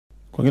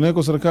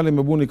Kwingineko, serikali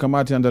imebuni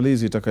kamati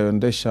andalizi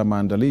itakayoendesha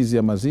maandalizi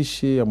ya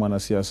mazishi ya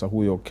mwanasiasa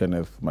huyo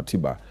Kenneth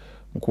Matiba.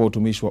 Mkuu wa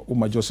utumishi wa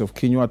umma Joseph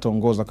Kinyua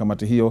ataongoza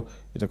kamati hiyo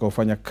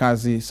itakayofanya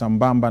kazi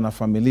sambamba na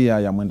familia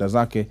ya mwenda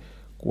zake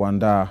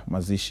kuandaa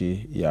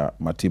mazishi ya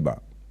Matiba.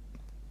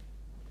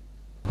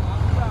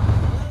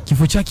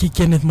 Kifo chake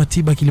Kenneth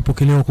Matiba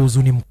kilipokelewa kwa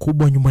huzuni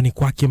mkubwa nyumbani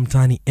kwake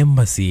mtaani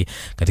Embassy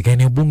katika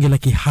eneo bunge la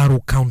Kiharu,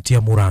 kaunti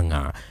ya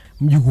Murang'a.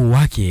 Mjukuu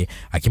wake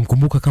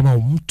akimkumbuka kama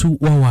mtu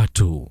wa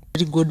watu.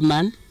 Very good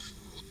man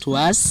to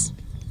us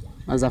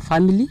as a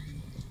family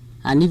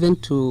and even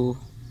to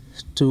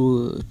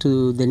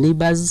the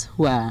neighbors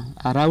who are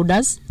around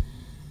us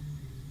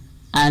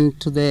and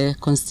to the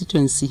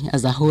constituency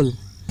as a whole.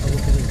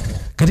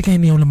 Katika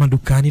eneo la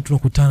madukani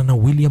tunakutana na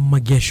William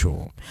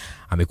Magesho.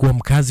 Amekuwa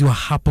mkazi wa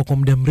hapa kwa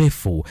muda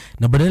mrefu,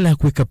 na badala ya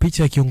kuweka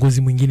picha ya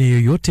kiongozi mwingine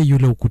yoyote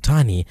yule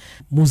ukutani,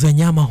 muuza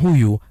nyama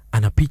huyu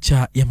ana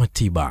picha ya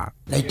Matiba.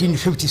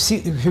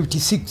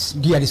 1956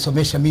 ndiye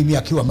alisomesha mimi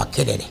akiwa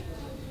Makerere,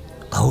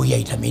 Kahuya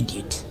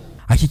intermediate.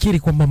 Akikiri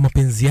kwamba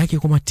mapenzi yake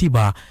kwa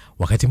Matiba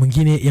wakati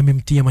mwingine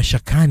yamemtia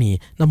mashakani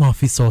na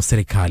maafisa wa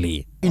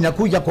serikali.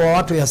 Inakuja kwa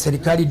watu ya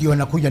serikali ndio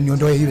nakuja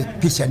niondoe ile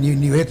picha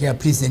niweke ya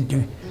president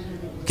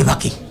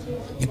Kibaki.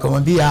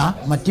 Nikamwambia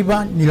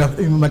Matiba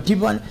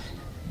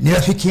ni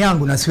rafiki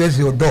yangu na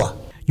siwezi ondoa.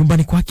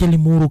 Nyumbani kwake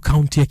Limuru,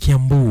 kaunti ya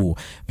Kiambu,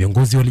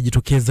 viongozi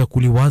walijitokeza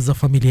kuliwaza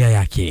familia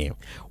yake,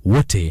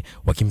 wote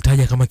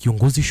wakimtaja kama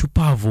kiongozi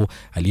shupavu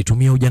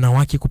aliyetumia ujana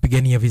wake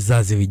kupigania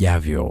vizazi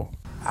vijavyo.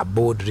 A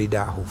bold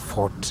leader who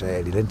fought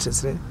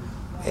relentlessly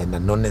and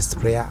an honest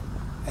player,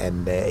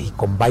 and he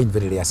combined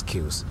very rare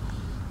skills.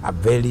 A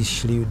very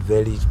shrewd,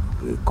 very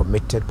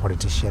committed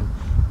politician,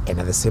 and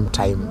at the same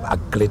time a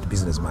great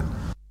businessman.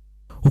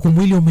 Huku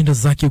mwili wa mwenda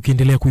zake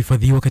ukiendelea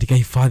kuhifadhiwa katika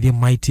hifadhi ya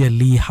maiti ya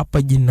Lee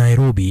hapa jijini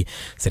Nairobi,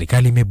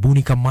 serikali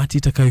imebuni kamati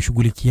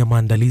itakayoshughulikia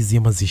maandalizi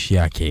ya mazishi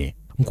yake.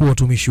 Mkuu wa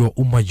utumishi wa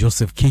umma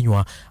Joseph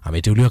Kinyua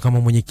ameteuliwa kama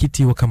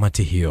mwenyekiti wa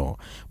kamati hiyo.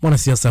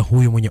 Mwanasiasa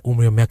huyu mwenye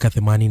umri wa miaka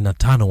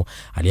 85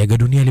 aliaga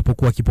dunia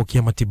alipokuwa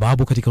akipokea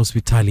matibabu katika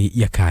hospitali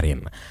ya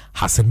Karen.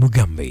 Hassan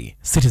Mugambi,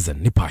 Citizen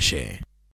Nipashe.